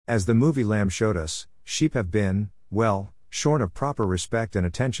As the movie Lamb showed us, sheep have been, well, shorn of proper respect and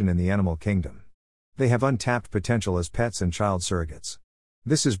attention in the animal kingdom. They have untapped potential as pets and child surrogates.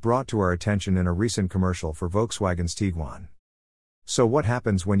 This is brought to our attention in a recent commercial for Volkswagen's Tiguan. So what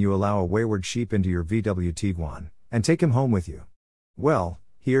happens when you allow a wayward sheep into your VW Tiguan, and take him home with you? Well,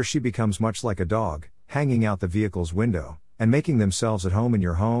 he or she becomes much like a dog, hanging out the vehicle's window, and making themselves at home in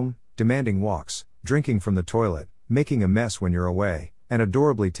your home, demanding walks, drinking from the toilet, making a mess when you're away, and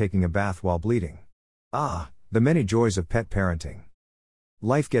adorably taking a bath while bleeding. Ah, the many joys of pet parenting.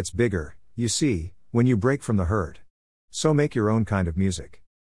 Life gets bigger, you see, when you break from the herd. So make your own kind of music.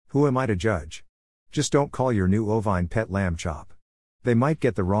 Who am I to judge? Just don't call your new ovine pet lamb Chop. They might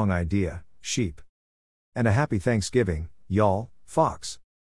get the wrong idea, sheep. And a happy Thanksgiving, y'all, Fox.